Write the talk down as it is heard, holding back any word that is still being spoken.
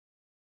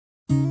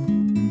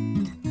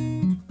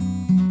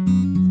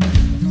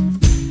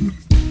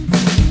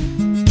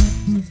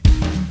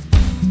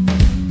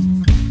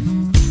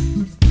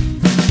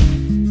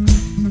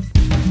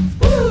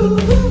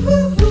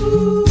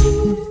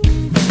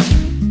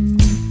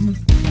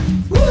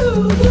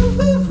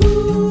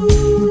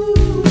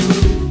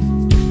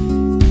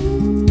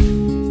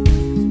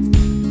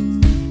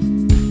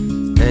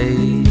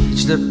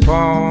slip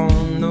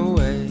on the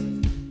way.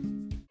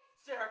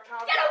 Sarah, calm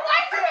down. Get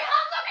away from me!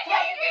 I'm looking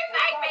at you! You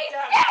make me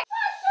sick!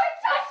 Don't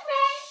touch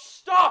me!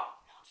 Stop!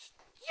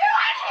 You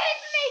weren't here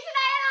for me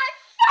today and I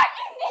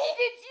fucking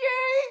needed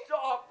you!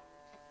 Stop!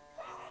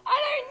 I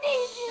don't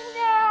need you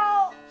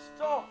now!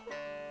 Stop!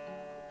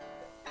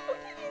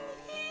 Fucking in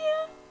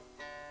here.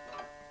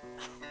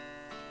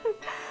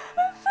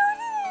 I'm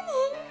fucking in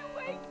here.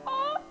 Wake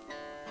up.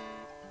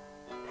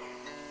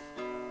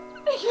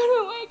 I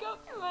gotta wake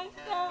up to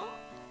myself.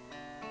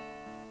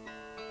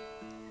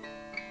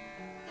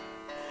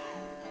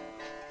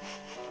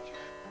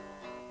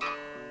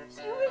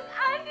 She was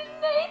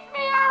underneath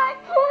me and I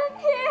couldn't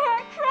hear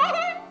her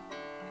cry.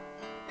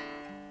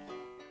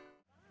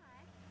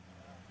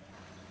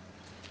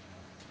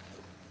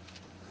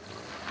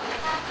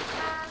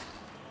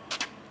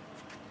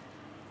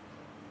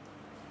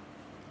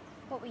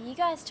 What were you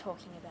guys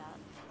talking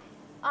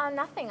about?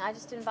 Nothing. I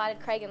just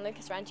invited Craig and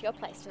Lucas round to your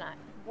place tonight.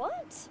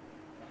 What?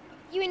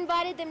 You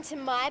invited them to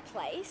my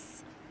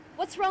place?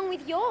 What's wrong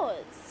with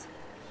yours?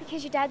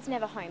 Because your dad's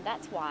never home,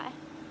 that's why.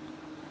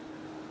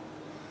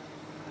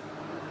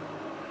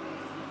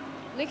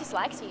 Lucas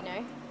likes you, you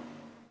know.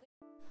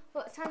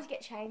 Well, it's time to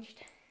get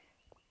changed.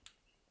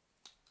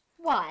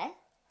 Why?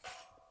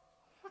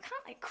 I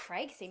can't let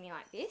Craig see me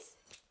like this.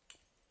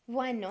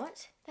 Why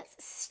not?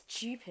 That's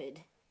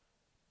stupid.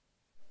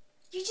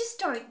 You just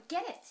don't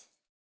get it.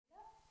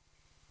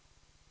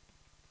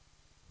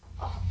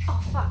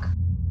 Oh, fuck.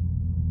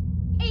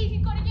 Eve,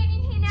 you've got to get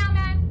in here now,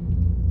 man.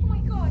 Oh my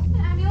God. An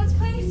ambulance,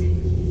 please.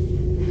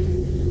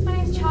 My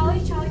name's Charlie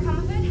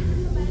Comerford.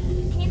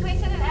 Can you please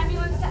send an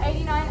ambulance to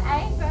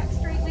 89A, Burke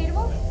Street,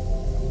 Leadable?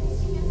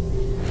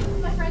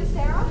 My friend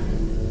Sarah.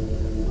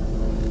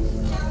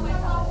 Sarah,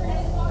 wake up.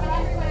 We're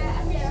everywhere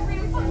and we just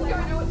really fucking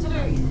don't know what to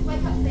do.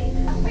 Wake up, please.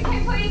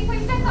 Okay,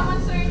 please send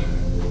someone soon.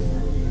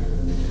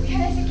 Okay,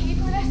 there's a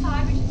keeper on her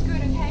side, which is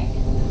good, okay?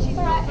 She's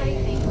not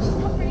breathing. She's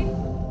not breathing.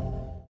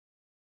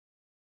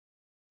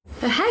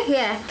 Heck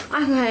yeah,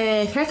 I can have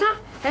a checkup,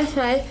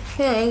 x-ray,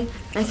 healing,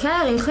 and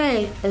care and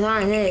clean is all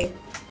I need.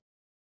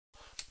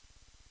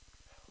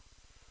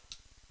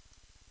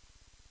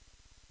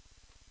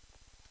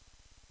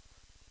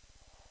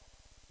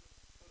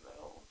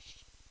 Mel.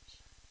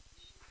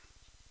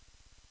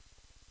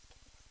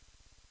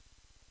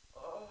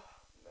 Oh,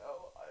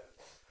 Mel,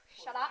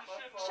 Shut up. my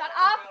fault, Shut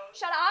up. Mel.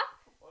 Shut up.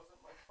 It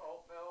wasn't my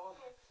fault, Mel.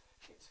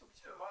 He took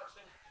too much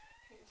and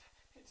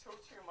he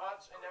took too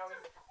much and now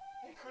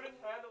he couldn't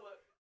handle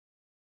it.